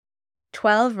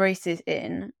12 races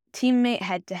in, teammate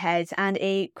head-to-heads, and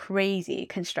a crazy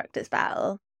constructors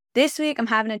battle. This week I'm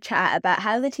having a chat about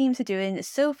how the teams are doing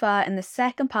so far in the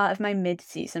second part of my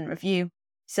mid-season review.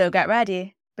 So get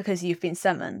ready, because you've been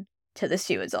summoned to the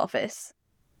Steward's office.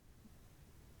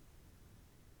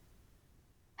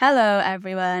 Hello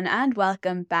everyone, and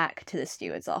welcome back to the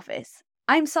Steward's office.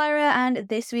 I'm Syra, and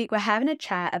this week we're having a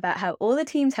chat about how all the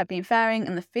teams have been faring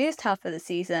in the first half of the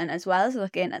season, as well as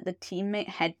looking at the teammate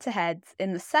head-to-heads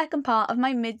in the second part of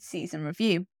my mid-season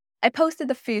review. I posted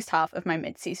the first half of my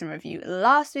mid-season review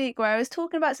last week, where I was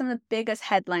talking about some of the biggest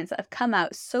headlines that have come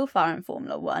out so far in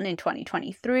Formula 1 in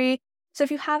 2023, so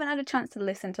if you haven't had a chance to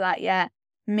listen to that yet,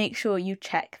 make sure you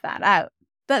check that out.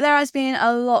 But there has been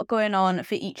a lot going on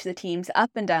for each of the teams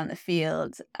up and down the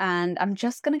field, and I'm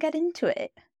just going to get into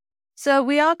it. So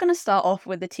we are going to start off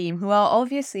with the team who are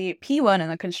obviously P1 in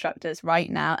the Constructors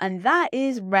right now, and that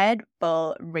is Red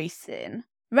Bull Racing.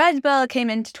 Red Bull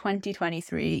came into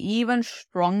 2023 even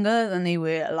stronger than they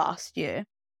were last year.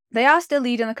 They are still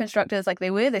leading the Constructors like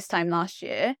they were this time last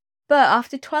year, but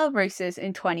after 12 races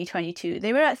in 2022,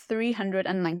 they were at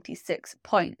 396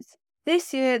 points.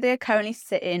 This year, they're currently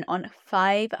sitting on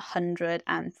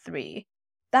 503.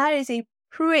 That is a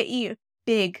pretty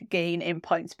big gain in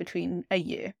points between a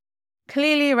year.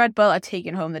 Clearly, Red Bull are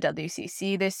taking home the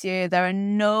WCC this year. There are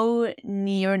no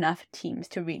near enough teams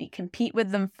to really compete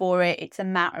with them for it. It's a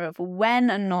matter of when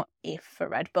and not if for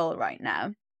Red Bull right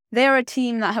now. They are a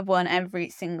team that have won every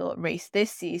single race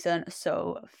this season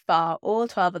so far. All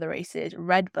 12 of the races,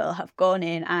 Red Bull have gone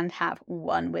in and have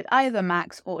won with either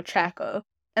Max or Checo.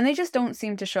 And they just don't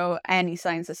seem to show any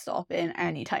signs of stopping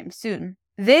anytime soon.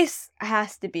 This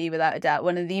has to be, without a doubt,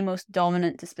 one of the most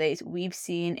dominant displays we've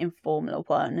seen in Formula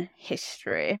 1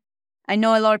 history. I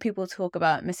know a lot of people talk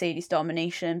about Mercedes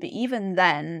domination, but even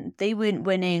then, they weren't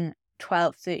winning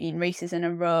 12, 13 races in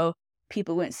a row.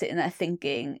 People weren't sitting there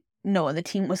thinking, no, the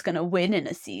team was going to win in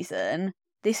a season.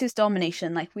 This is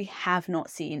domination like we have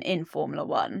not seen in Formula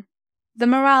 1. The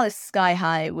morale is sky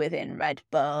high within Red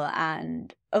Bull,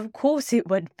 and of course it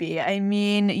would be. I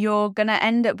mean, you're going to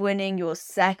end up winning your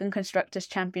second Constructors'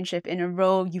 Championship in a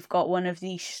row. You've got one of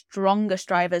the strongest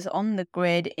drivers on the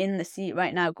grid in the seat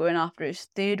right now going after his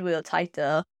third world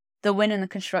title. The win in the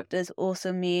Constructors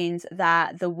also means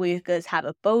that the workers have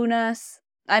a bonus.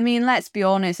 I mean, let's be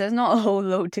honest, there's not a whole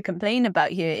load to complain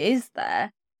about here, is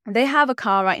there? They have a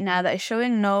car right now that is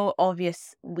showing no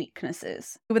obvious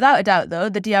weaknesses. Without a doubt, though,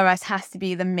 the DRS has to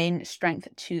be the main strength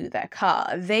to their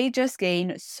car. They just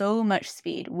gain so much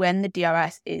speed when the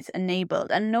DRS is enabled,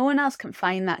 and no one else can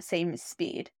find that same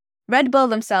speed. Red Bull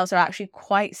themselves are actually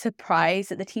quite surprised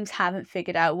that the teams haven't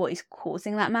figured out what is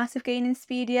causing that massive gain in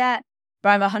speed yet, but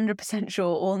I'm 100%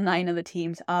 sure all 9 of the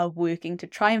teams are working to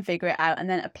try and figure it out and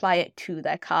then apply it to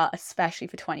their car, especially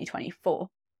for 2024.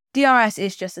 DRS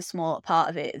is just a small part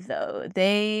of it, though.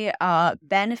 They are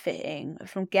benefiting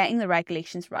from getting the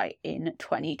regulations right in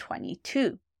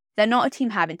 2022. They're not a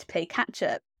team having to play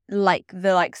catch-up like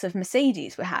the likes of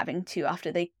Mercedes were having to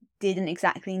after they didn't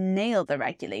exactly nail the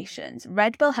regulations.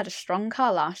 Red Bull had a strong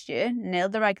car last year,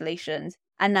 nailed the regulations,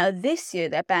 and now this year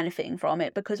they're benefiting from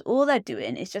it because all they're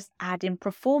doing is just adding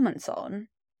performance on.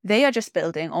 They are just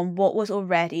building on what was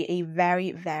already a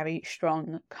very, very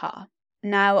strong car.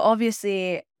 Now,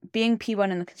 obviously, being P1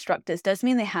 in the Constructors does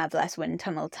mean they have less wind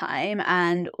tunnel time,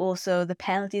 and also the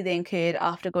penalty they incurred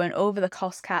after going over the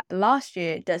cost cap last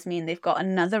year does mean they've got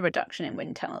another reduction in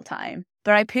wind tunnel time.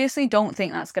 But I personally don't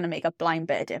think that's going to make a blind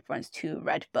bit of difference to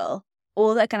Red Bull.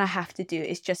 All they're going to have to do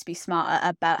is just be smarter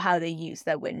about how they use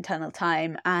their wind tunnel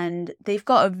time, and they've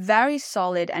got a very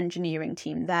solid engineering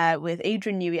team there with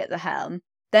Adrian Newey at the helm.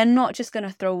 They're not just going to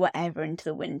throw whatever into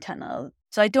the wind tunnel.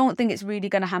 So I don't think it's really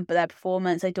going to hamper their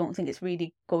performance. I don't think it's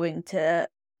really going to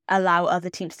allow other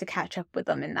teams to catch up with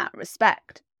them in that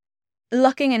respect.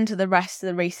 Looking into the rest of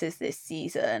the races this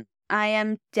season, I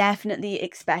am definitely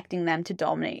expecting them to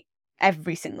dominate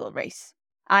every single race.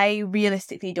 I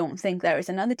realistically don't think there is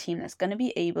another team that's going to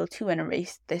be able to win a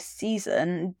race this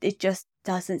season. It just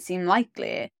doesn't seem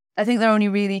likely. I think there are only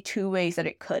really 2 ways that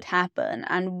it could happen,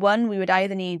 and one, we would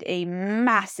either need a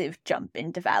massive jump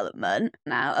in development.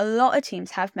 Now, a lot of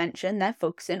teams have mentioned they're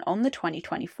focusing on the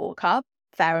 2024 car,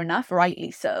 fair enough,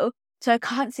 rightly so I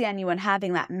can't see anyone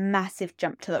having that massive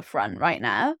jump to the front right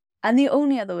now. And the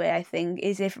only other way, I think,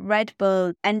 is if Red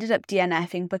Bull ended up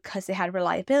DNFing because they had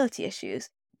reliability issues.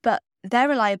 But their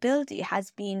reliability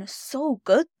has been so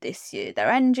good this year.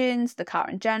 Their engines, the car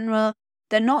in general,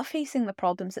 they're not facing the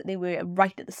problems that they were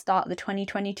right at the start of the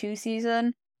 2022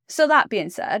 season. So that being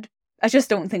said, I just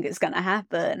don't think it's going to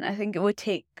happen. I think it would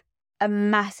take a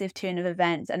massive turn of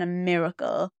events and a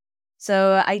miracle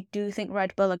So I do think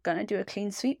Red Bull are going to do a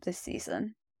clean sweep this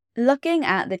season. Looking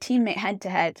at the teammate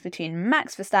head-to-heads between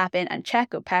Max Verstappen and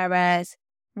Checo Perez,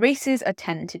 races are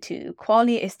 10-2,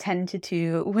 quali is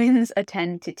 10-2, wins are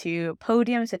 10-2,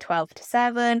 podiums are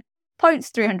 12-7, points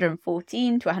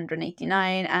 314 to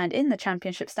 189, and in the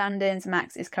championship standings,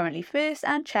 Max is currently first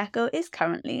and Checo is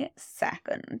currently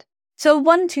second. So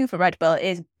 1-2 for Red Bull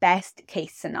is best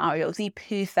case scenario, the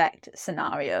perfect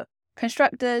scenario.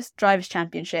 Constructors, Drivers'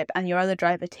 Championship, and your other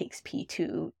driver takes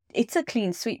P2. It's a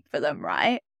clean sweep for them,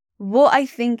 right? What I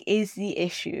think is the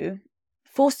issue,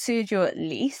 for Sergio at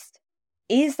least,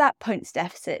 is that points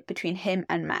deficit between him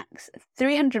and Max.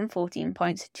 314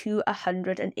 points to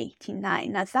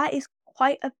 189. Now that is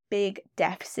quite a big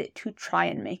deficit to try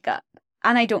and make up.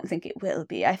 And I don't think it will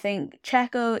be. I think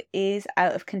Checo is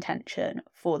out of contention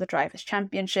for the Drivers'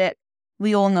 Championship.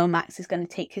 We all know Max is going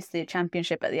to take his third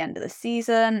championship at the end of the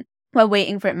season. We're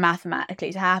waiting for it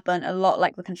mathematically to happen, a lot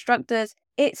like the Constructors.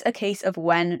 It's a case of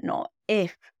when, not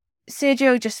if.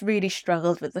 Sergio just really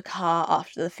struggled with the car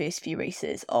after the first few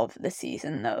races of the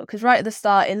season, though, because right at the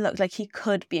start it looked like he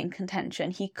could be in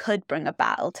contention, he could bring a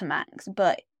battle to Max,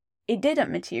 but it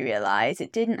didn't materialise,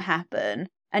 it didn't happen,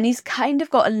 and he's kind of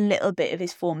got a little bit of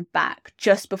his form back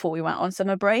just before we went on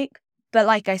summer break. But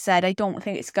like I said, I don't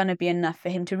think it's going to be enough for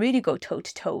him to really go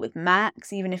toe-to-toe with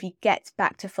Max, even if he gets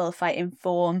back to full fighting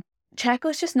form.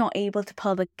 Checo's just not able to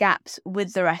pull the gaps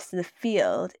with the rest of the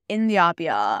field in the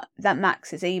RBR that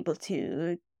Max is able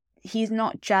to. He's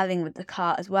not gelling with the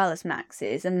car as well as Max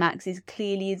is, and Max is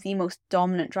clearly the most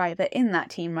dominant driver in that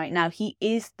team right now. He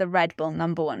is the Red Bull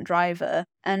 #1 driver,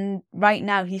 and right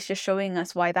now he's just showing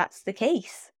us why that's the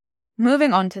case.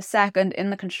 Moving on to second in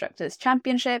the Constructors'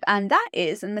 Championship, and that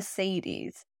is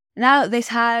Mercedes. Now, this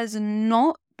has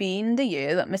not been the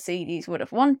year that Mercedes would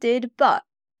have wanted, but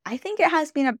I think it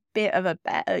has been a bit of a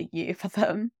better year for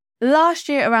them. Last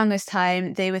year around this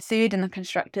time, they were third in the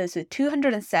Constructors with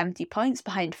 270 points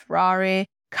behind Ferrari.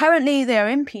 Currently, they are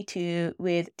in P2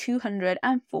 with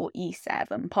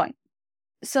 247 points.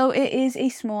 So it is a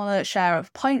smaller share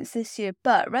of points this year,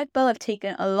 but Red Bull have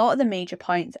taken a lot of the major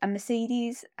points and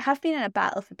Mercedes have been in a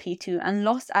battle for P2 and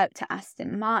lost out to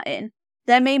Aston Martin.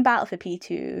 Their main battle for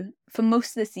P2 for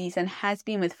most of the season has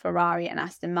been with Ferrari and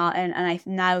Aston Martin, and I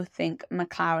now think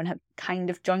McLaren have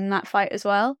kind of joined that fight as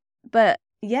well. But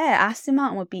yeah, Aston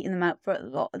Martin were beating them out for a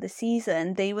lot of the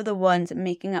season. They were the ones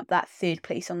making up that third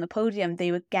place on the podium.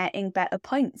 They were getting better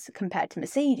points compared to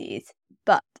Mercedes.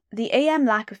 But the AM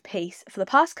lack of pace for the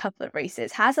past couple of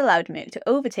races has allowed Merc to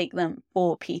overtake them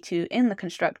for P2 in the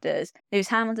Constructors. Lewis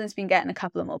Hamilton's been getting a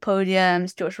couple of more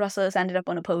podiums, George Russell's ended up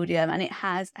on a podium, and it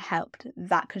has helped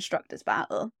that Constructors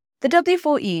battle. The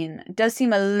W14 does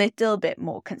seem a little bit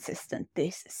more consistent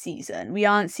this season. We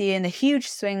aren't seeing the huge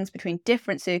swings between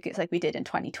different circuits like we did in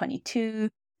 2022,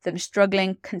 them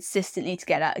struggling consistently to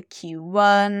get out of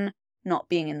Q1, not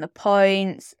being in the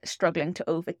points, struggling to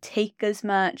overtake as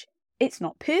much. It's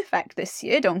not perfect this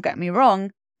year, don't get me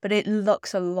wrong, but it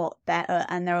looks a lot better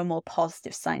and there are more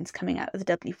positive signs coming out of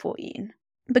the W14.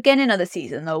 Beginning of the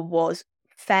season, though, was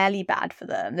fairly bad for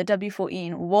them. The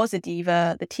W14 was a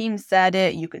diva, the team said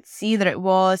it, you could see that it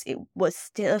was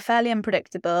still fairly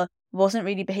unpredictable, wasn't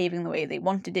really behaving the way they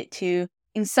wanted it to.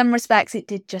 In some respects, it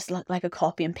did just look like a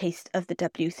copy and paste of the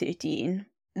W13.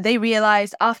 They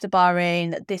realised after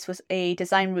Bahrain that this was a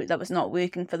design route that was not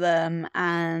working for them,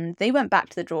 and they went back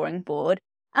to the drawing board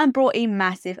and brought a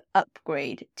massive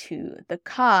upgrade to the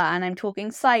car. And I'm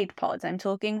talking side pods, I'm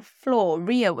talking floor,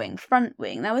 rear wing, front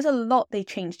wing. There was a lot they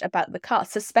changed about the car.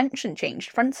 Suspension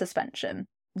changed, front suspension.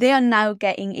 They are now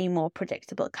getting a more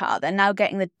predictable car. They're now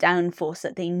getting the downforce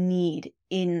that they need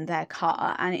in their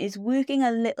car, and it is working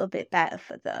a little bit better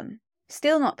for them.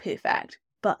 Still not perfect,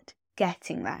 but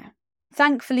getting there.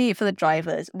 Thankfully for the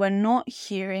drivers, we're not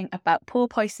hearing about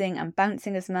porpoising and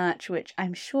bouncing as much, which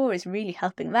I'm sure is really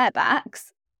helping their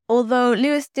backs. Although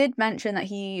Lewis did mention that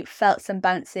he felt some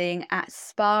bouncing at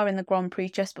Spa in the Grand Prix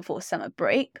just before summer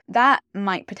break. That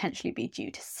might potentially be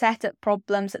due to setup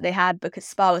problems that they had, because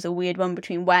Spa was a weird one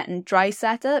between wet and dry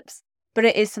setups. But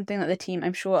it is something that the team,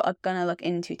 I'm sure, are going to look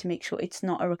into to make sure it's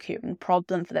not a recurring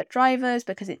problem for their drivers,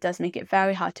 because it does make it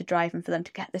very hard to drive and for them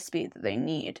to get the speed that they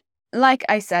need. Like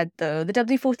I said, though, the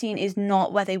W14 is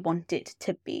not where they want it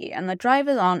to be, and the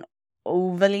drivers aren't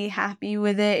overly happy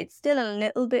with it. It's still a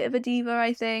little bit of a diva,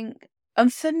 I think.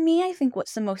 And for me, I think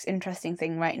what's the most interesting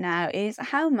thing right now is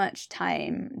how much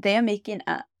time they are making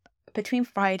up between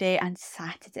Friday and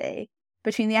Saturday.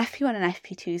 between the FP1 and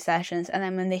FP2 sessions, and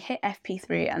then when they hit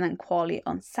FP3 and then quali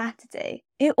on Saturday,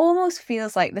 it almost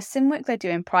feels like the sim work they're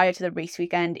doing prior to the race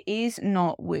weekend is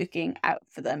not working out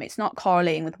for them. It's not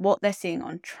correlating with what they're seeing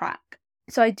on track.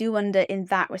 So I do wonder in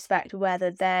that respect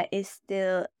whether there is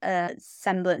still a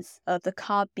semblance of the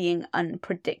car being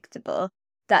unpredictable,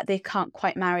 that they can't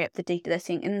quite marry up the data they're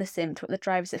seeing in the sim to what the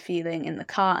drivers are feeling in the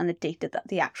car and the data that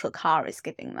the actual car is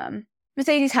giving them.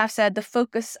 Mercedes have said the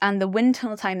focus and the wind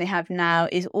tunnel time they have now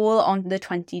is all on the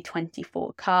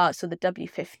 2024 car, so the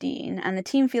W15, and the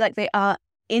team feel like they are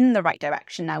in the right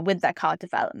direction now with their car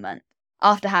development.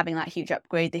 After having that huge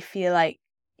upgrade, they feel like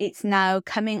it's now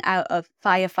coming out of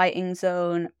firefighting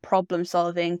zone, problem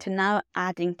solving, to now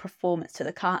adding performance to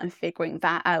the car and figuring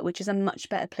that out, which is a much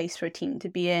better place for a team to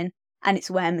be in, and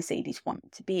it's where Mercedes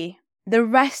want to be. The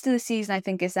rest of the season, I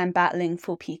think, is then battling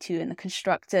for P2 in the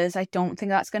constructors. I don't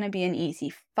think that's going to be an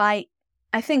easy fight.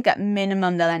 I think at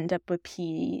minimum they'll end up with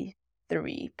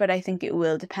P3, but I think it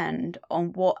will depend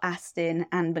on what Aston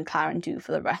and McLaren do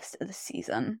for the rest of the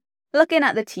season. Looking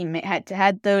at the teammate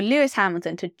head-to-head, though, Lewis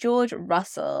Hamilton to George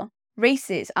Russell.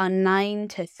 Races are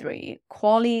 9-3,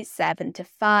 quali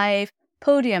 7-5,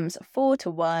 podiums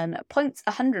 4-1, points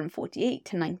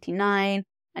 148-99,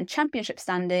 and championship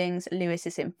standings, Lewis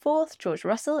is in 4th, George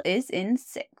Russell is in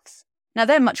 6th. Now,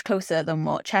 they're much closer than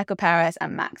what Checo Perez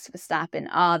and Max Verstappen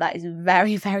are. That is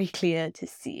very, very clear to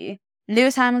see.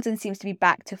 Lewis Hamilton seems to be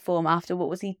back to form after what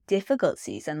was a difficult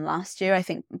season last year, I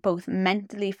think both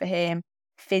mentally for him,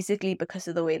 physically because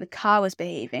of the way the car was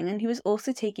behaving, and he was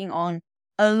also taking on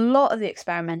a lot of the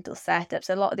experimental setups,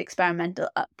 a lot of the experimental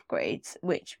upgrades,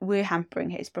 which were hampering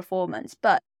his performance.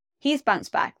 But he's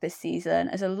bounced back this season,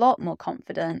 is a lot more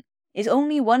confident, is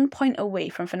only 1 point away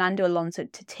from Fernando Alonso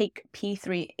to take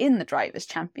P3 in the Drivers'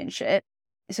 Championship.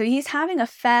 So he's having a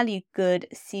fairly good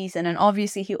season, and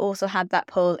obviously he also had that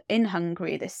pole in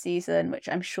Hungary this season, which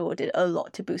I'm sure did a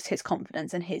lot to boost his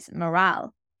confidence and his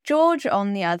morale. George,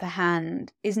 on the other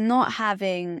hand, is not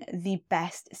having the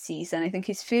best season. I think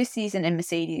his first season in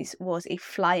Mercedes was a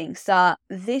flying start.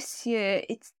 This year,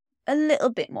 it's a little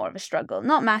bit more of a struggle.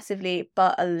 Not massively,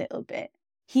 but a little bit.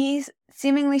 He's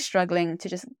seemingly struggling to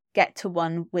just get to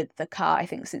one with the car. I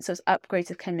think since those upgrades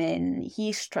have come in,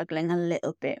 he's struggling a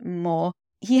little bit more.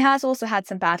 He has also had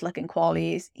some bad luck in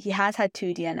qualies. He has had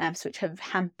 2 DNFs, which have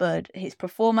hampered his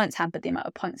performance, hampered the amount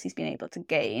of points he's been able to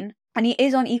gain. And he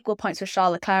is on equal points with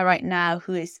Charles Leclerc right now,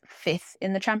 who is 5th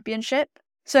in the championship.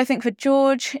 So I think for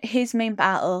George, his main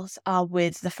battles are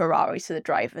with the Ferrari, so the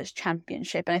Drivers'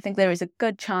 Championship. And I think there is a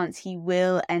good chance he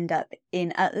will end up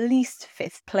in at least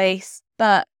 5th place.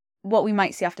 But what we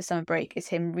might see after summer break is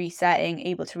him resetting,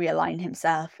 able to realign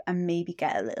himself and maybe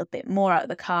get a little bit more out of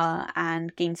the car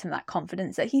and gain some of that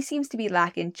confidence that he seems to be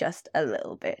lacking just a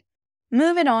little bit.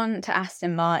 Moving on to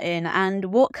Aston Martin and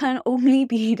what can only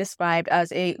be described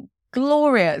as a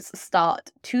glorious start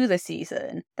to the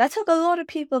season that took a lot of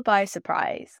people by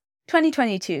surprise.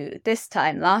 2022, this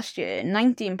time last year,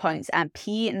 19 points and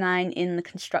P9 in the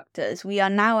constructors. We are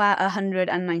now at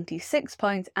 196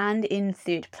 points and in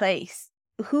 3rd place.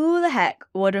 Who the heck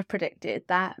would have predicted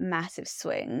that massive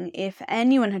swing? If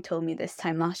anyone had told me this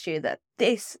time last year that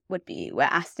this would be where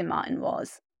Aston Martin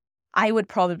was, I would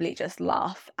probably just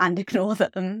laugh and ignore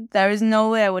them. There is no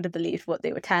way I would have believed what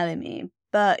they were telling me,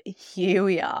 but here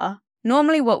we are.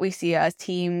 Normally what we see as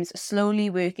teams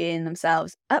slowly working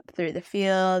themselves up through the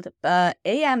field, but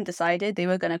AM decided they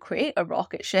were going to create a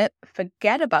rocket ship,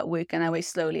 forget about working their way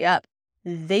slowly up.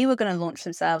 They were going to launch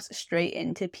themselves straight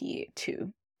into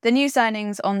P2. The new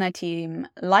signings on their team,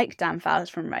 like Dan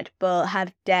Fowles from Red Bull,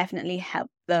 have definitely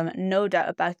helped them, no doubt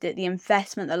about it. The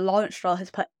investment that Lawrence Stroll has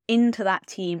put into that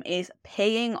team is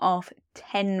paying off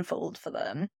tenfold for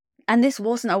them. And this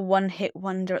wasn't a one-hit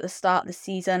wonder at the start of the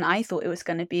season. I thought it was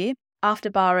going to be.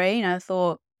 After Bahrain, I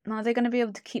thought, are they going to be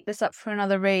able to keep this up for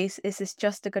another race? Is this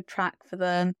just a good track for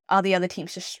them? Are the other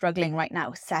teams just struggling right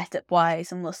now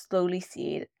setup-wise? And we'll slowly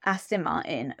see Aston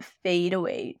Martin fade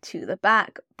away to the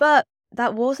back. But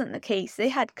that wasn't the case. They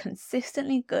had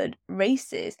consistently good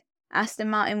races. Aston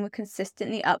Martin were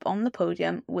consistently up on the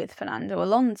podium with Fernando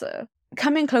Alonso.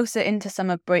 Coming closer into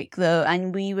summer break though,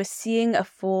 and we were seeing a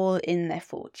fall in their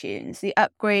fortunes. The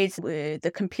upgrades were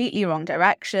the completely wrong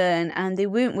direction and they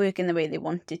weren't working the way they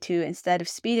wanted to. Instead of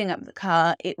speeding up the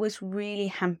car, it was really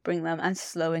hampering them and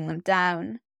slowing them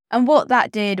down. And what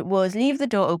that did was leave the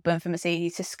door open for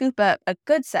Mercedes to scoop up a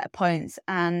good set of points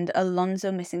and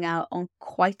Alonso missing out on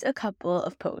quite a couple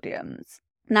of podiums.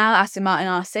 Now Aston Martin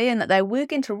are saying that they're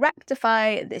working to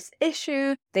rectify this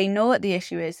issue. They know what the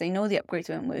issue is. They know the upgrades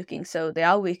weren't working, so they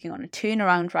are working on a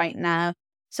turnaround right now.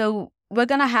 So we're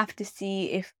going to have to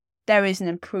see if there is an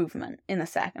improvement in the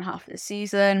second half of the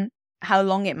season. How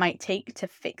long it might take to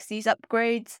fix these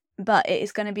upgrades, but it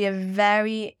is going to be a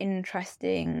very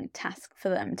interesting task for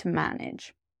them to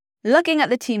manage. Looking at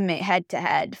the teammate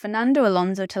head-to-head, Fernando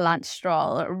Alonso to Lance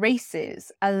Stroll,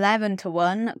 races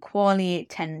 11-1, quali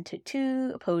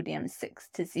 10-2, podium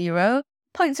 6-0.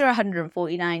 Points are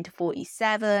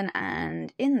 149-47,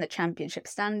 and in the championship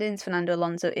standings, Fernando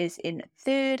Alonso is in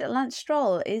 3rd, Lance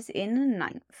Stroll is in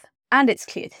 9th. And it's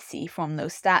clear to see from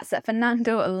those stats that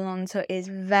Fernando Alonso is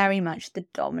very much the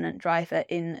dominant driver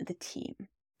in the team.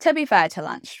 To be fair to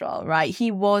Lance Stroll, right, he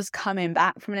was coming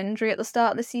back from an injury at the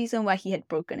start of the season where he had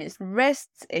broken his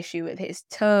wrists, issue with his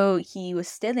toe. He was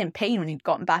still in pain when he'd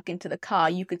gotten back into the car.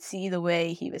 You could see the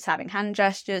way he was having hand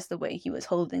gestures, the way he was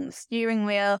holding the steering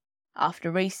wheel.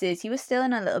 After races, he was still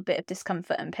in a little bit of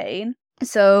discomfort and pain.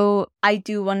 So I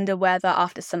do wonder whether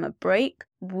after summer break,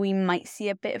 we might see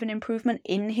a bit of an improvement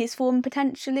in his form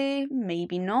potentially.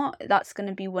 Maybe not. That's going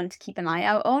to be one to keep an eye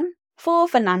out on. For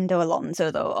Fernando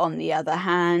Alonso, though, on the other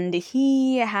hand,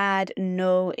 he had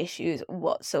no issues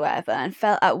whatsoever and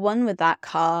felt at one with that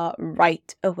car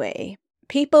right away.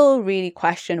 People really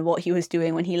questioned what he was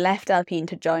doing when he left Alpine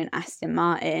to join Aston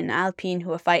Martin. Alpine,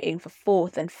 who were fighting for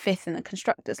 4th and 5th in the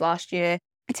Constructors last year,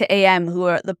 to AM, who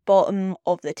were at the bottom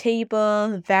of the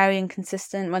table, very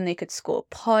inconsistent when they could score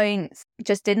points.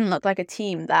 Just didn't look like a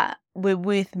team that were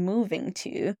worth moving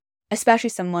to, especially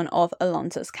someone of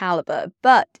Alonso's caliber.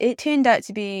 But it turned out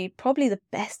to be probably the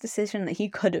best decision that he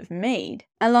could have made.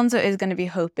 Alonso is going to be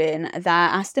hoping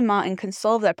that Aston Martin can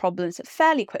solve their problems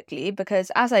fairly quickly because,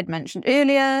 as I'd mentioned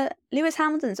earlier, Lewis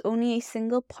Hamilton's only a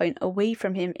single point away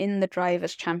from him in the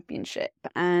Drivers' Championship,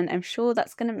 and I'm sure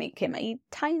that's going to make him a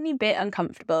tiny bit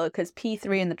uncomfortable because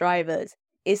P3 in the Drivers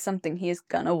is something he is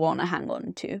going to want to hang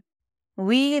on to.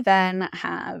 We then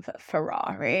have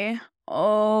Ferrari.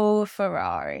 Oh,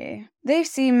 Ferrari. They've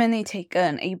seemingly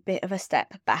taken a bit of a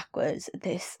step backwards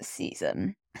this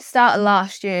season. Start of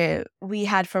last year, we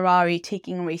had Ferrari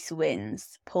taking race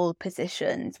wins, pole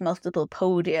positions, multiple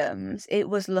podiums. It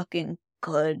was looking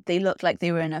good. They looked like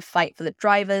they were in a fight for the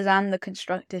Drivers' and the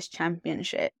Constructors'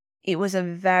 Championship. It was a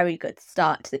very good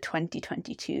start to the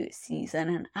 2022 season,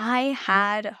 and I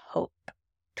had hope.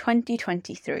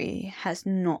 2023 has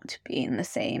not been the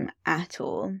same at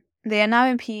all. They are now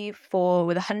in P4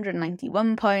 with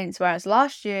 191 points, whereas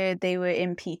last year they were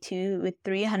in P2 with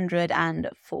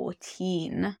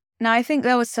 314. Now, I think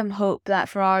there was some hope that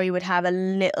Ferrari would have a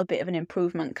little bit of an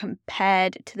improvement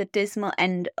compared to the dismal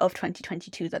end of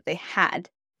 2022 that they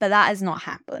had, but that has not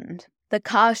happened. The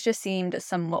cars just seemed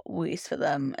somewhat worse for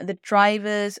them. The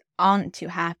drivers aren't too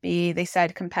happy. They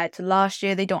said compared to last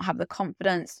year, they don't have the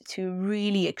confidence to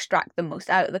really extract the most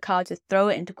out of the car, to throw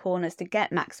it into corners, to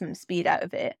get maximum speed out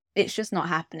of it. It's just not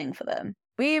happening for them.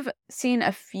 We've seen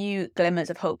a few glimmers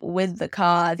of hope with the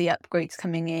car, the upgrades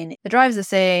coming in. The drivers are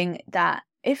saying that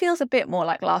it feels a bit more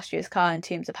like last year's car in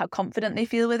terms of how confident they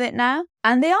feel with it now.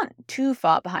 And they aren't too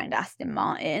far behind Aston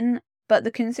Martin. But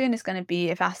the concern is going to be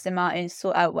if Aston Martin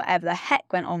sort out whatever the heck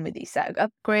went on with these set of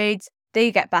upgrades,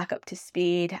 they get back up to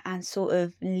speed and sort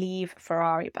of leave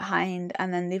Ferrari behind.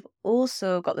 And then they've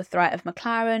also got the threat of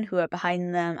McLaren, who are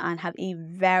behind them and have a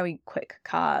very quick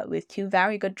car with 2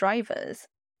 very good drivers.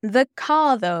 The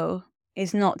car, though,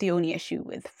 is not the only issue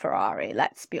with Ferrari,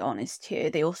 let's be honest here.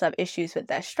 They also have issues with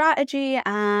their strategy,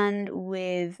 and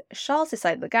with Charles'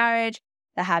 side of the garage,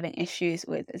 they're having issues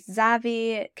with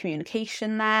Xavi,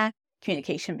 communication there.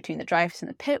 Communication between the drivers in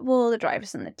the pit wall, the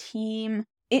drivers and the team.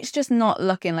 It's just not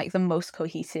looking like the most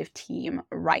cohesive team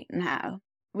right now.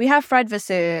 We have Fred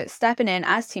Vasseur stepping in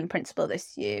as team principal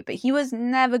this year, but he was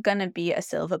never going to be a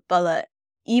silver bullet,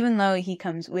 even though he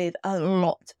comes with a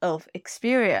lot of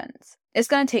experience. It's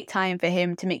going to take time for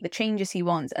him to make the changes he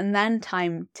wants, and then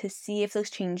time to see if those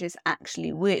changes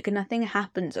actually work. Nothing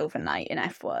happens overnight in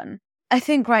F1. I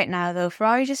think right now, though,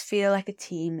 Ferrari just feel like a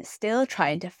team still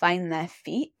trying to find their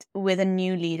feet with a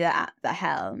new leader at the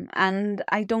helm. And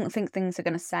I don't think things are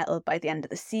going to settle by the end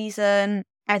of the season.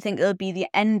 I think it'll be the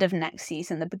end of next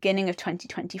season, the beginning of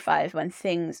 2025, when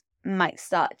things might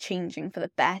start changing for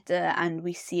the better and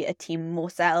we see a team more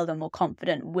settled and more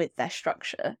confident with their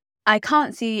structure. I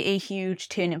can't see a huge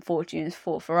turn in fortunes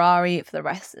for Ferrari for the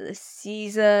rest of the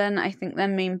season. I think their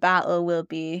main battle will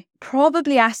be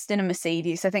probably Aston and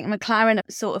Mercedes. I think McLaren have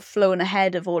sort of flown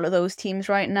ahead of all of those teams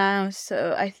right now.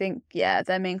 So I think,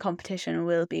 their main competition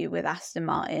will be with Aston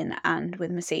Martin and with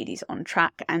Mercedes on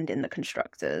track and in the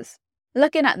Constructors.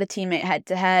 Looking at the teammate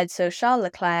head-to-head, so Charles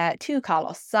Leclerc to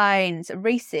Carlos Sainz,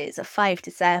 races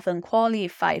 5-7, quali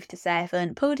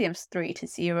 5-7, podiums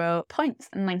 3-0, points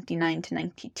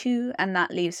 99-92, and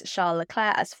that leaves Charles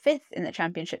Leclerc as 5th in the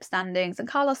championship standings and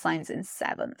Carlos Sainz in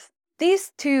 7th.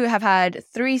 These two have had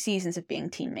 3 seasons of being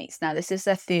teammates. Now, this is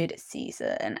their 3rd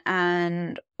season,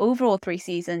 and overall 3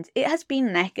 seasons, it has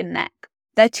been neck and neck.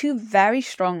 They're 2 very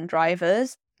strong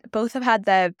drivers. Both have had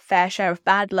their fair share of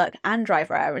bad luck and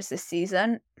driver errors this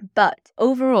season, but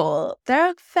overall, they're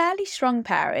a fairly strong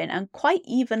pairing and quite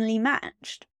evenly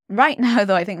matched. Right now,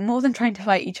 though, I think more than trying to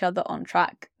fight each other on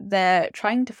track, they're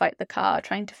trying to fight the car,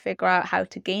 trying to figure out how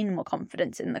to gain more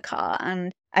confidence in the car,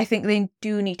 and I think they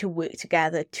do need to work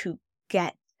together to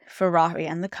get Ferrari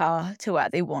and the car to where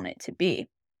they want it to be.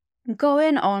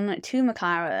 Going on to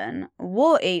McLaren,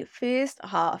 what a first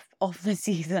half of the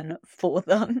season for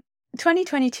them.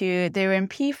 2022, they were in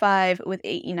P5 with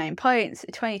 89 points.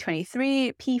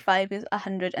 2023, P5 is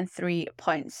 103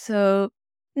 points. So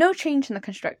no change in the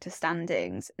constructor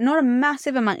standings. Not a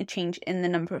massive amount of change in the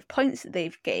number of points that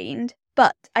they've gained.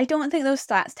 But I don't think those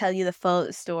stats tell you the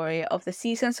full story of the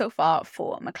season so far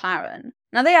for McLaren.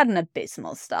 Now, they had an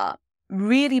abysmal start.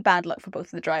 Really bad luck for both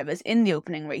of the drivers in the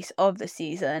opening race of the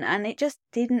season, and it just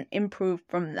didn't improve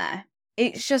from there.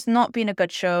 It's just not been a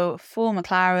good show for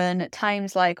McLaren. At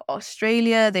times like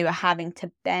Australia, they were having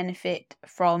to benefit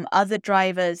from other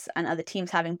drivers and other teams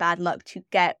having bad luck to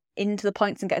get into the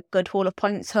points and get a good haul of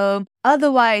points home.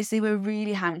 Otherwise, they were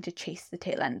really having to chase the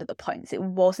tail end of the points. It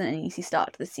wasn't an easy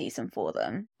start to the season for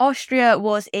them. Austria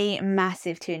was a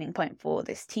massive turning point for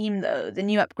this team, though. The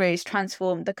new upgrades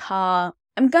transformed the car.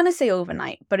 I'm going to say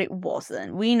overnight, but it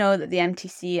wasn't. We know that the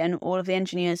MTC and all of the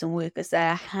engineers and workers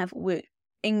there have worked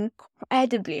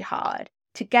incredibly hard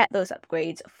to get those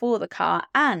upgrades for the car,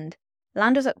 and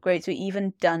Lando's upgrades were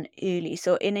even done early,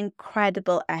 so an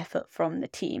incredible effort from the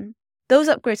team. Those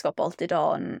upgrades got bolted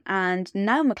on, and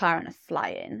now McLaren are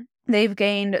flying. They've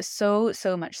gained so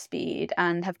much speed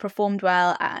and have performed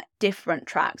well at different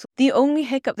tracks. The only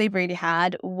hiccup they've really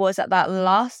had was at that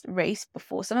last race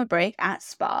before summer break at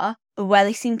Spa, where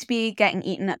they seem to be getting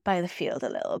eaten up by the field a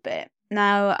little bit.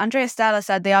 Now, Andrea Stella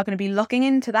said they are going to be looking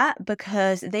into that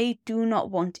because they do not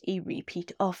want a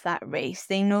repeat of that race.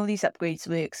 They know these upgrades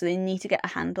work, so they need to get a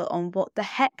handle on what the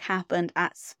heck happened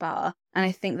at Spa, and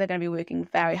I think they're going to be working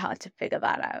very hard to figure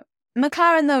that out.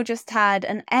 McLaren, though, just had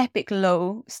an epic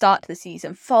low start to the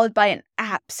season, followed by an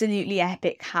absolutely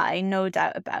epic high, no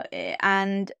doubt about it,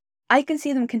 and I can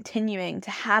see them continuing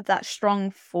to have that strong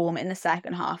form in the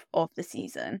second half of the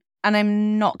season. And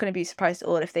I'm not going to be surprised at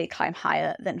all if they climb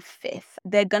higher than 5th.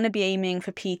 They're going to be aiming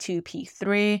for P2,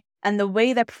 P3. And the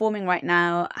way they're performing right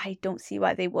now, I don't see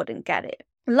why they wouldn't get it.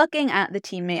 Looking at the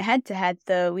teammate head-to-head,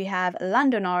 though, we have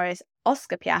Lando Norris,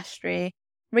 Oscar Piastri.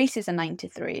 Races are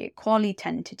 9-3, quali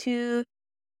 10-2.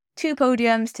 2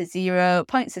 podiums to 0,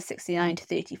 points are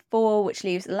 69-34, which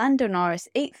leaves Lando Norris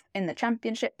 8th in the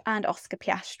championship and Oscar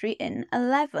Piastri in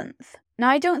 11th. Now,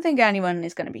 I don't think anyone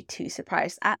is going to be too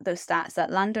surprised at those stats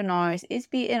that Lando Norris is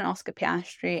beating Oscar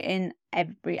Piastri in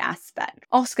every aspect.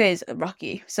 Oscar is a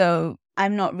rookie, so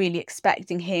I'm not really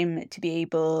expecting him to be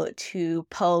able to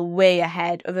pull way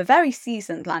ahead of a very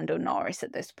seasoned Lando Norris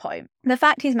at this point. The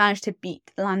fact he's managed to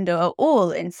beat Lando at all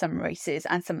in some races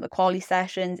and some of the quali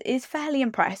sessions is fairly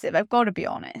impressive, I've got to be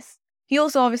honest. He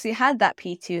also obviously had that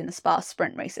P2 in the Spa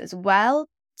sprint race as well,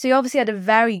 so he obviously had a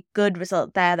very good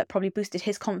result there that probably boosted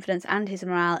his confidence and his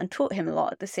morale and taught him a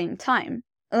lot at the same time.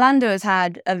 Lando has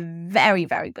had a very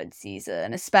good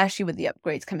season, especially with the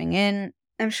upgrades coming in.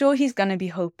 I'm sure he's going to be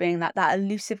hoping that that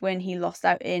elusive win he lost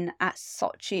out in at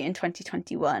Sochi in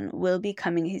 2021 will be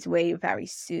coming his way very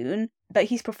soon. But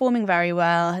he's performing very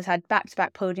well, has had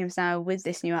back-to-back podiums now with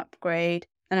this new upgrade,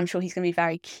 and I'm sure he's going to be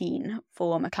very keen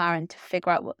for McLaren to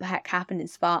figure out what the heck happened in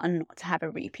Spa and not to have a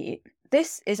repeat.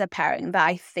 This is a pairing that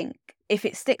I think, if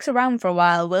it sticks around for a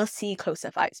while, we'll see closer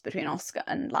fights between Oscar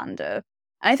and Lando.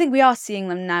 I think we are seeing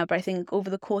them now, but I think over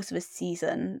the course of a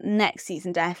season, next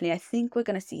season definitely, I think we're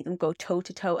going to see them go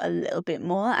toe-to-toe a little bit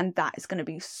more, and that is going to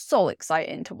be so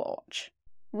exciting to watch.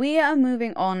 We are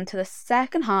moving on to the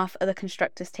second half of the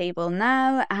Constructors' table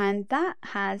now, and that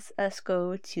has us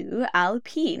go to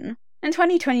Alpine. In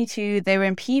 2022, they were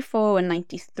in P4 with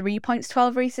 93 points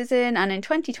 12 races in, and in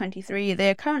 2023, they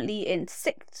are currently in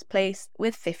 6th place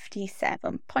with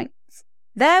 57 points.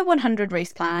 Their 100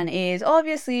 race plan is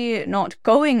obviously not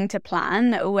going to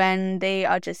plan when they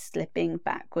are just slipping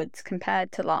backwards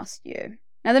compared to last year.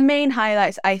 Now, the main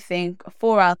highlights, I think,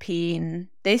 for Alpine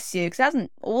this year, because it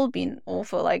hasn't all been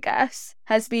awful, I guess,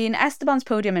 has been Esteban's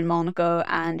podium in Monaco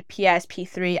and Pierre's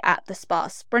P3 at the Spa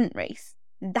sprint race.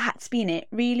 that's been it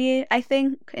really, I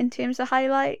think, in terms of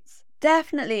highlights.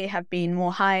 Definitely have been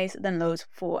more highs than lows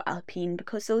for Alpine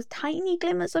because those tiny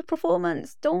glimmers of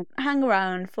performance don't hang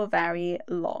around for very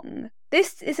long.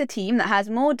 This is a team that has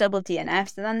more double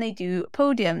DNFs than they do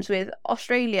podiums, with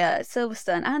Australia,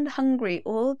 Silverstone and Hungary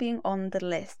all being on the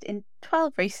list. In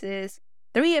 12 races,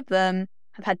 3 of them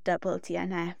have had double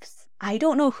DNFs. I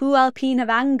don't know who Alpine have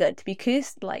angered to be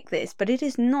cursed like this, but it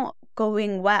is not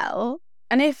going well.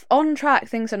 And if on track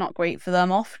things are not great for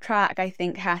them, off track I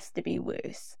think has to be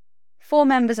worse. 4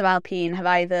 members of Alpine have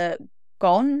either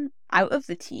gone out of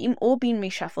the team or been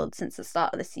reshuffled since the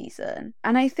start of the season.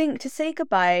 And I think to say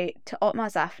goodbye to Otmar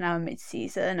Zafnauer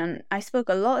mid-season, and I spoke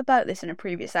a lot about this in a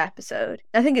previous episode,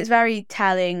 I think it's very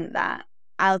telling that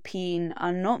Alpine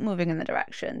are not moving in the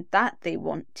direction that they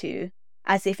want to,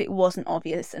 as if it wasn't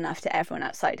obvious enough to everyone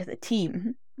outside of the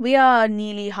team. We are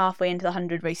nearly halfway into the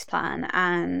 100 race plan,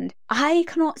 and I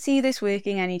cannot see this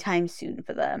working anytime soon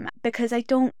for them because I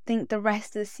don't think the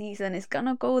rest of the season is going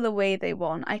to go the way they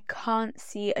want. I can't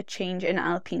see a change in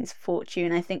Alpine's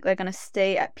fortune. I think they're going to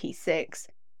stay at P6.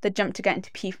 The jump to get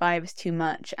into P5 is too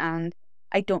much, and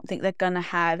I don't think they're going to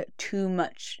have too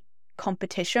much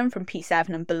competition from P7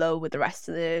 and below with the rest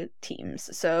of the teams.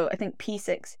 So I think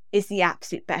P6 is the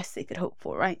absolute best they could hope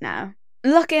for right now.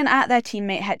 Looking at their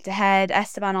teammate head-to-head,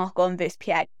 Esteban Ocon versus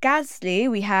Pierre Gasly,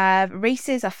 we have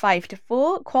races are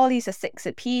 5-4, qualies are 6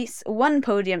 apiece, 1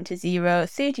 podium to 0,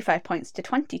 35 points to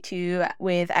 22,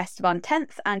 with Esteban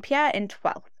 10th and Pierre in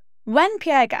 12th. When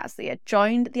Pierre Gasly had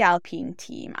joined the Alpine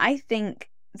team, I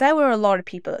think there were a lot of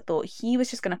people that thought he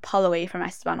was just going to pull away from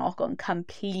Esteban Ocon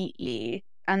completely,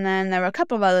 and then there were a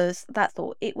couple of others that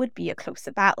thought it would be a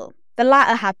closer battle. The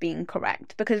latter have been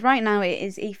correct, because right now it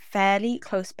is a fairly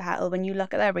close battle when you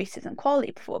look at their races and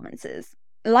quality performances.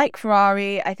 Like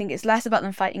Ferrari, I think it's less about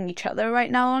them fighting each other right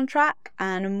now on track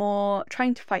and more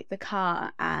trying to fight the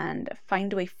car and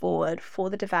find a way forward for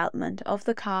the development of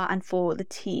the car and for the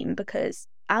team, because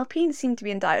Alpine seem to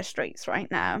be in dire straits right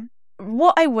now.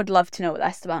 What I would love to know with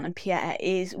Esteban and Pierre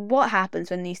is what happens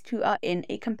when these two are in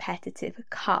a competitive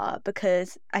car,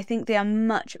 because I think they are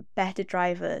much better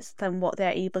drivers than what they're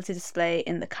able to display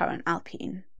in the current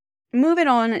Alpine. Moving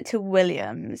on to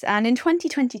Williams, and in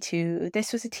 2022,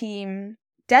 this was a team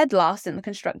dead last in the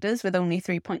Constructors with only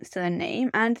 3 points to their name,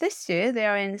 and this year they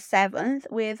are in 7th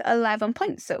with 11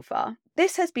 points so far.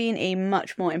 This has been a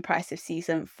much more impressive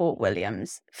season for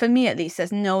Williams. For me at least,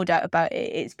 there's no doubt about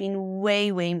it, it's been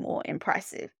way more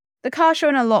impressive. The car's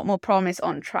shown a lot more promise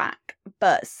on track,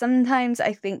 but sometimes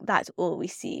I think that's all we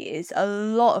see is a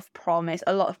lot of promise,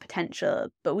 a lot of potential,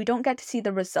 but we don't get to see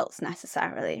the results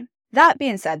necessarily. That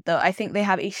being said, though, I think they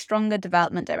have a stronger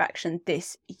development direction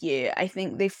this year. I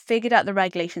think they've figured out the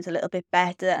regulations a little bit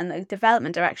better, and the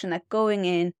development direction they're going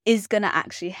in is going to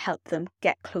actually help them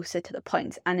get closer to the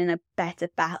points and in a better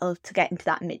battle to get into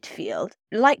that midfield.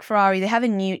 Like Ferrari, they have a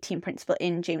new team principal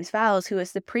in James Vowles, who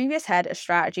was the previous head of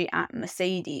strategy at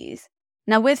Mercedes.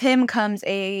 Now, with him comes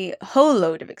a whole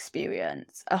load of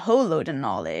experience, a whole load of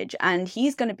knowledge, and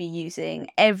he's going to be using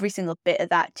every single bit of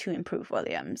that to improve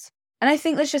Williams. And I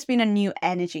think there's just been a new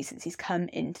energy since he's come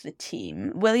into the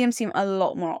team. Williams seem a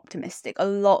lot more optimistic, a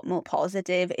lot more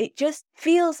positive. It just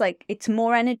feels like it's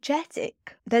more energetic.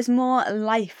 There's more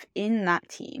life in that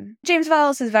team. James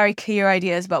Vowles has very clear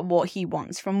ideas about what he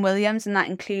wants from Williams, and that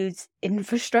includes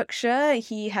infrastructure.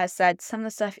 He has said some of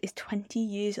the stuff is 20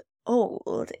 years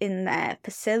old in their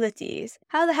facilities.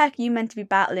 How the heck are you meant to be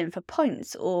battling for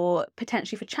points or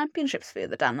potentially for championships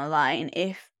further down the line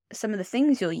if some of the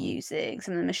things you're using,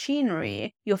 some of the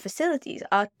machinery, your facilities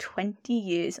are 20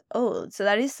 years old? So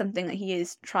that is something that he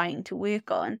is trying to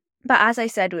work on. But as I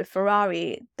said with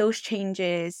Ferrari, those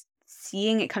changes,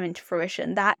 seeing it come into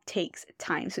fruition, that takes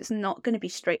time. So it's not going to be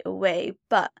straight away.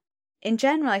 But in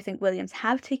general, I think Williams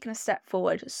have taken a step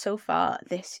forward so far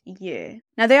this year.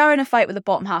 Now, they are in a fight with the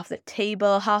bottom half of the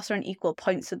table. Haas are on equal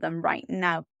points with them right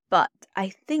now. But I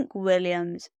think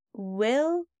Williams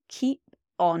will keep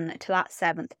on to that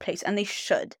 7th place, and they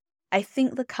should. I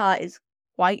think the car is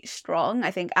quite strong. I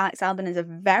think Alex Albon is a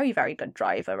very good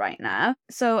driver right now,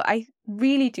 so I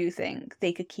really do think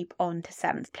they could keep on to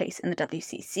 7th place in the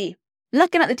WCC.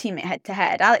 Looking at the teammate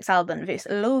head-to-head, Alex Albon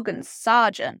versus Logan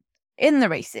Sargeant. In the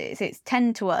races, it's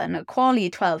 10-1, quali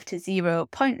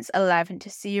 12-0, points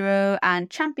 11-0, and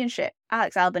championship,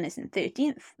 Alex Albon is in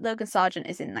 13th, Logan Sargeant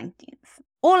is in 19th.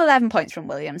 All 11 points from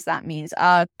Williams, that means,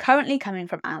 are currently coming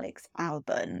from Alex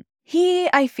Albon. He,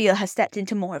 I feel, has stepped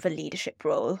into more of a leadership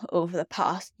role over the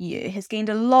past year, has gained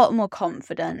a lot more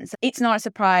confidence. It's not a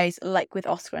surprise, like with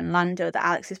Oscar and Lando, that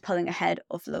Alex is pulling ahead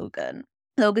of Logan.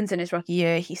 Logan's in his rookie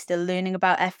year. He's still learning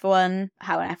about F1,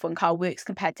 how an F1 car works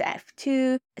compared to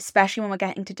F2, especially when we're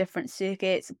getting to different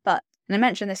circuits. But, and I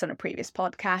mentioned this on a previous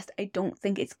podcast, I don't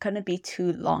think it's going to be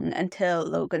too long until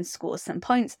Logan scores some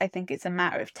points. I think it's a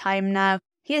matter of time now.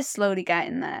 He is slowly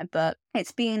getting there, but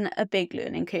it's been a big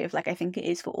learning curve, like I think it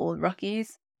is for all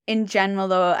rookies. In general,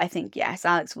 though, I think, yes,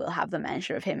 Alex will have the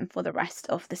measure of him for the rest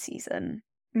of the season.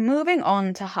 Moving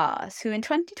on to Haas, who in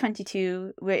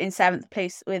 2022 were in 7th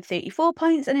place with 34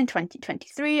 points, and in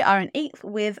 2023 are in 8th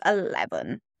with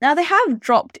 11. Now, they have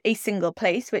dropped a single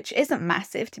place, which isn't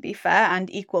massive to be fair, and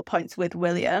equal points with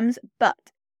Williams, but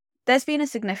there's been a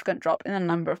significant drop in the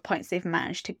number of points they've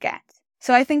managed to get.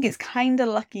 So I think it's kind of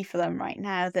lucky for them right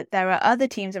now that there are other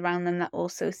teams around them that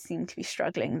also seem to be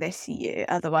struggling this year.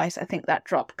 Otherwise, I think that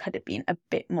drop could have been a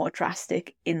bit more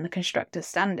drastic in the constructors'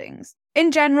 standings.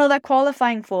 In general, their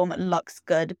qualifying form looks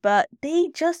good, but they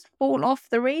just fall off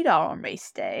the radar on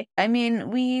race day. I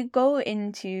mean, we go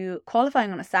into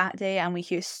qualifying on a Saturday and we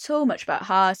hear so much about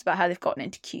Haas, about how they've gotten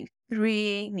into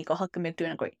Q3, Nico Hülkenberg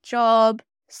doing a great job.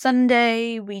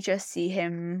 Sunday, we just see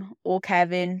him or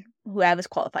Kevin, whoever's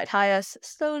qualified highest,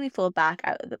 slowly fall back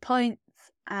out of the points,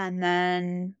 and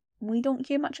then we don't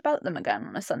hear much about them again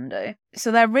on a Sunday.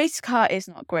 So their race car is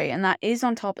not great, and that is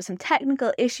on top of some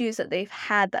technical issues that they've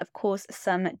had that have caused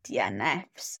some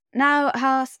DNFs. Now,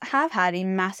 Haas have had a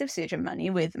massive surge of money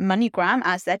with MoneyGram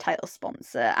as their title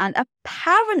sponsor, and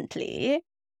apparently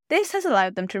this has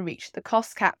allowed them to reach the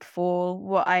cost cap for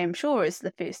what I am sure is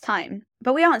the first time.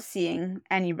 But we aren't seeing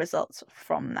any results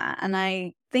from that, and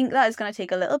I think that is going to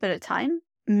take a little bit of time.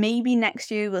 Maybe next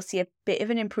year we'll see a bit of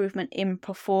an improvement in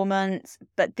performance,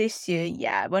 but this year,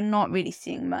 yeah, we're not really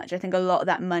seeing much. I think a lot of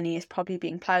that money is probably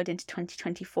being ploughed into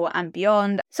 2024 and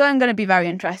beyond. So I'm going to be very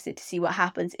interested to see what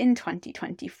happens in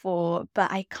 2024,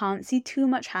 but I can't see too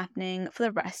much happening for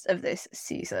the rest of this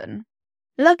season.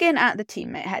 Looking at the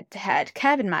teammate head-to-head,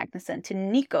 Kevin Magnussen to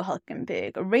Nico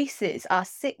Hülkenberg, races are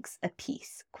 6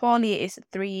 apiece. Quali is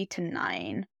 3 to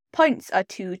 9. Points are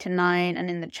 2 to 9, and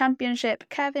in the championship,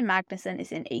 Kevin Magnussen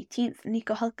is in 18th,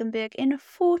 Nico Hülkenberg in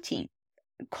 14th.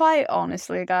 Quite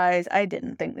honestly, guys, I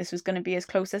didn't think this was going to be as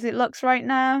close as it looks right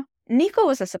now. Nico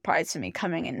was a surprise for me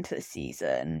coming into the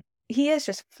season. He has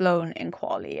just flown in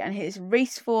quali, and his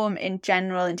race form in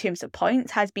general, in terms of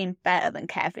points, has been better than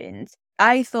Kevin's.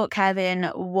 I thought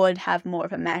Kevin would have more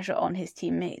of a measure on his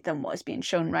teammate than what is being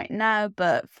shown right now,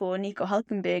 but for Nico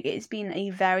Hülkenberg, it's been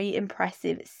a very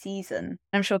impressive season.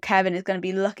 I'm sure Kevin is going to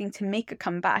be looking to make a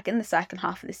comeback in the second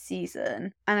half of the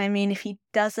season. And I mean, if he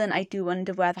doesn't, I do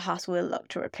wonder whether Haas will look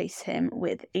to replace him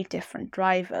with a different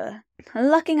driver.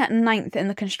 Looking at 9th in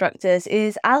the constructors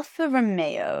is Alfa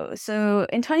Romeo. So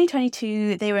in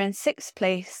 2022, they were in 6th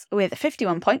place with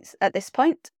 51 points at this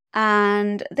point.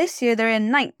 And this year they're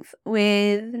in 9th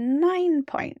with 9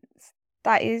 points.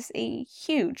 That is a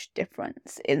huge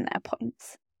difference in their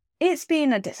points. It's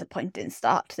been a disappointing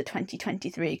start to the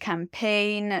 2023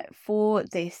 campaign for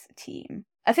this team.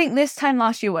 I think this time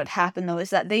last year what happened though is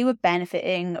that they were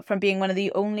benefiting from being one of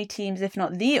the only teams, if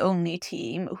not the only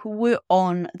team, who were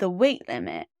on the weight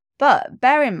limit. But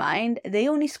bear in mind, they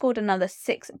only scored another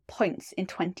 6 points in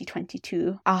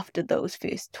 2022 after those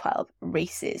first 12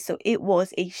 races. So it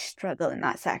was a struggle in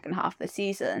that second half of the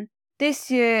season. This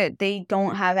year, they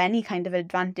don't have any kind of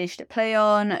advantage to play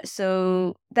on.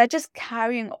 So they're just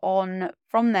carrying on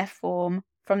from their form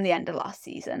from the end of last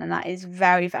season. And that is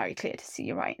very, very clear to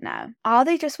see right now. Are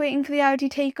they just waiting for the Audi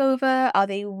takeover? Are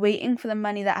they waiting for the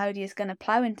money that Audi is going to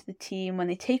plough into the team when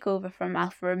they take over from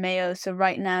Alfa Romeo? So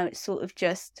right now, it's sort of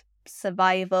just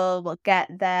survival, we'll get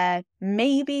there,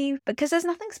 maybe, because there's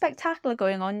nothing spectacular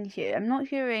going on here. I'm not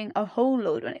hearing a whole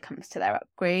load when it comes to their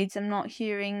upgrades. I'm not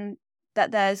hearing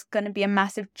that there's going to be a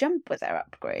massive jump with their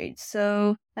upgrades,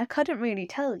 so I couldn't really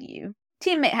tell you.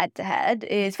 Teammate head-to-head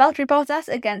is Valtteri Bottas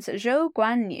against Zhou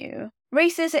Guanyu.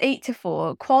 Races are 8 to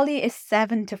 4, quali is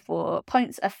 7 to 4,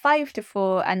 points are 5 to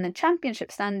 4, and the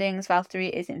championship standings, Valtteri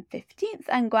is in 15th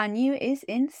and Guanyu is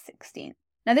in 16th.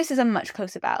 Now, this is a much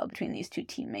closer battle between these two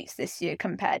teammates this year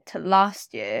compared to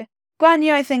last year.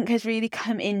 Guanyu, I think, has really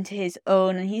come into his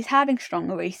own, and he's having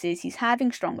stronger races, he's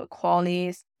having stronger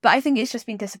qualies, but I think it's just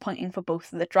been disappointing for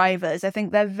both of the drivers. I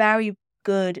think they're very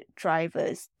good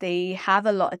drivers. They have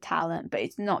a lot of talent, but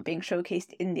it's not being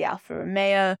showcased in the Alfa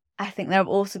Romeo. I think there have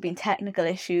also been technical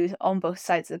issues on both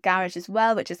sides of the garage as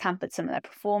well, which has hampered some of their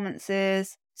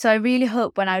performances. So I really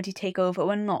hope when Audi take over,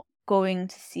 we're not going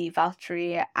to see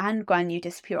Valtteri and Guanyu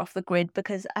disappear off the grid,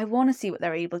 because I want to see what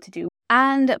they're able to do.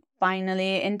 And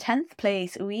finally, in 10th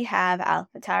place, we have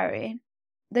AlphaTauri.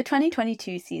 The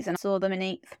 2022 season saw them in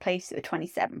 8th place with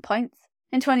 27 points.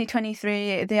 In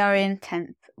 2023, they are in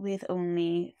 10th with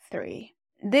only 3.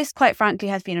 This, quite frankly,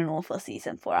 has been an awful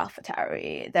season for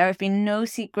AlphaTauri. There have been no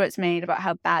secrets made about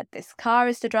how bad this car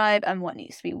is to drive and what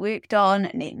needs to be worked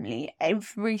on, namely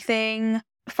everything.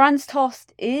 Franz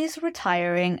Tost is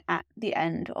retiring at the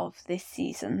end of this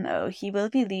season, though. He will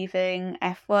be leaving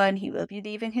F1, he will be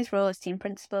leaving his role as team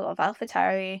principal of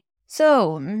AlphaTauri.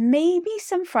 So, maybe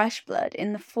some fresh blood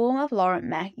in the form of Laurent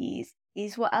Mekies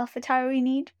is what AlphaTauri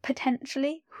need,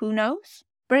 potentially. Who knows?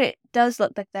 But it does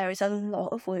look like there is a lot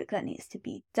of work that needs to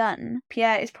be done.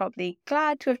 Pierre is probably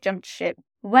glad to have jumped ship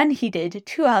when he did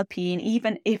to Alpine,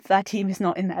 even if that team is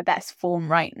not in their best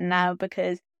form right now,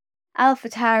 because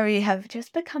AlphaTauri have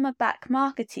just become a back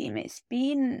marker team. It's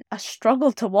been a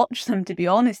struggle to watch them, to be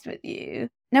honest with you.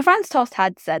 Now, Franz Tost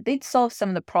had said they'd solve some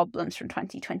of the problems from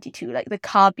 2022, like the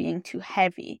car being too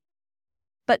heavy.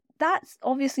 But that's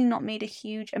obviously not made a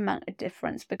huge amount of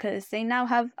difference because they now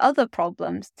have other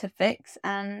problems to fix,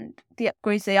 and the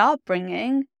upgrades they are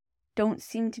bringing don't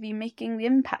seem to be making the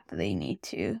impact that they need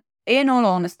to. In all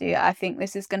honesty, I think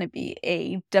this is going to be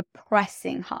a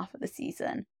depressing half of the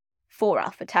season for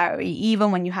AlphaTauri.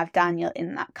 Even when you have Daniel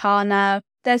in that car now,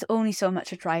 there's only so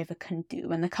much a driver can do.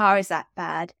 When the car is that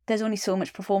bad, there's only so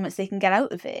much performance they can get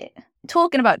out of it.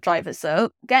 Talking about drivers, though,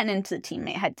 getting into the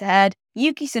teammate head-to-head,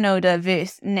 Yuki Tsunoda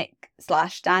versus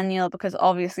Nick/Daniel, because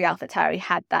obviously AlphaTauri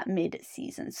had that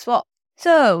mid-season swap.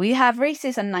 So we have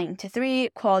races on 9-3,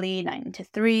 quali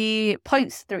 9-3,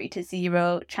 points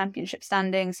 3-0, championship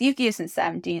standings. Yuki is in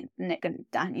 17th, Nick and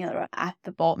Daniel are at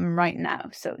the bottom right now,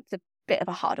 so it's a bit of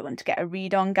a harder one to get a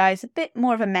read on, guys. A bit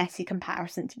more of a messy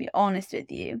comparison, to be honest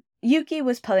with you. Yuki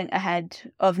was pulling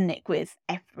ahead of Nick with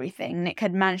everything. Nick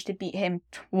had managed to beat him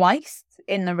twice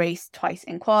in the race, twice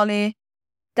in quali.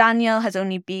 Daniel has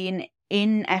only been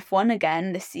in F1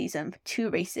 again this season for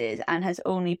 2 races and has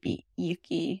only beat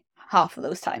Yuki half of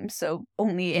those times, so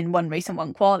only in 1 race and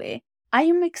 1 quali. I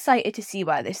am excited to see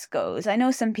where this goes. I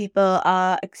know some people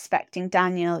are expecting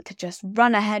Daniel to just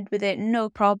run ahead with it, no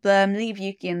problem, leave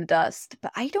Yuki in the dust,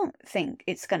 but I don't think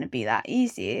it's going to be that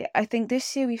easy. I think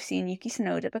this year we've seen Yuki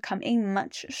Tsunoda become a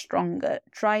much stronger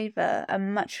driver, a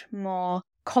much more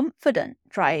confident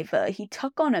driver. He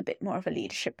took on a bit more of a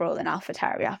leadership role in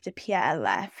AlphaTauri after Pierre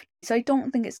left. So I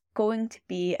don't think it's going to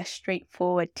be a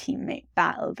straightforward teammate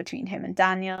battle between him and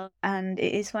Daniel, and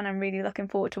it is one I'm really looking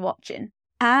forward to watching.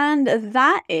 And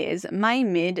that is my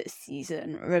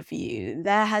mid-season review.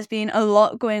 There has been a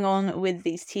lot going on with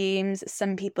these teams.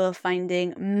 Some people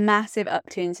finding massive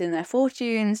upturns in their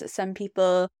fortunes, some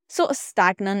people sort of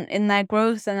stagnant in their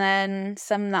growth, and then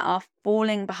some that are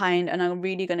falling behind and are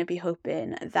really going to be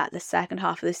hoping that the second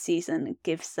half of the season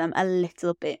gives them a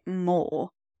little bit more.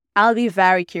 I'll be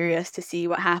very curious to see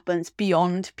what happens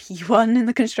beyond P1 in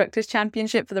the Constructors'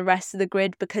 Championship for the rest of the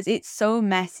grid because it's so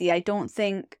messy. I don't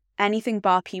think anything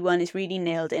bar P1 is really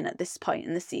nailed in at this point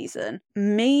in the season.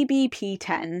 Maybe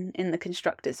P10 in the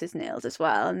Constructors is nailed as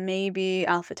well. Maybe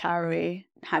AlphaTauri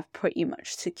have pretty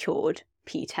much secured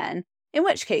P10. In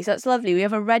which case, that's lovely. We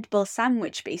have a Red Bull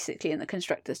sandwich basically in the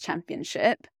Constructors'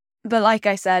 Championship. But like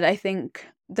I said, I think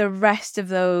the rest of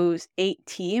those 8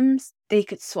 teams, they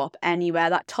could swap anywhere.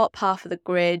 That top half of the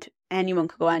grid, anyone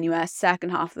could go anywhere. Second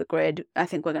half of the grid, I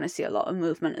think we're going to see a lot of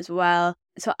movement as well.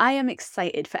 So I am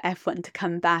excited for F1 to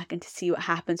come back and to see what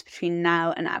happens between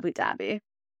now and Abu Dhabi.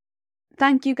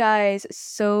 Thank you guys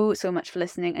so much for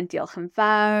listening and diolch yn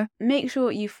fawr. Make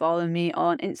sure you follow me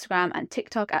on Instagram and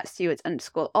TikTok at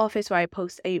stewards_office where I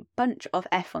post a bunch of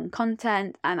F1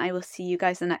 content, and I will see you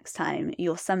guys the next time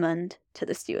you're summoned to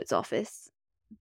the Stewards office.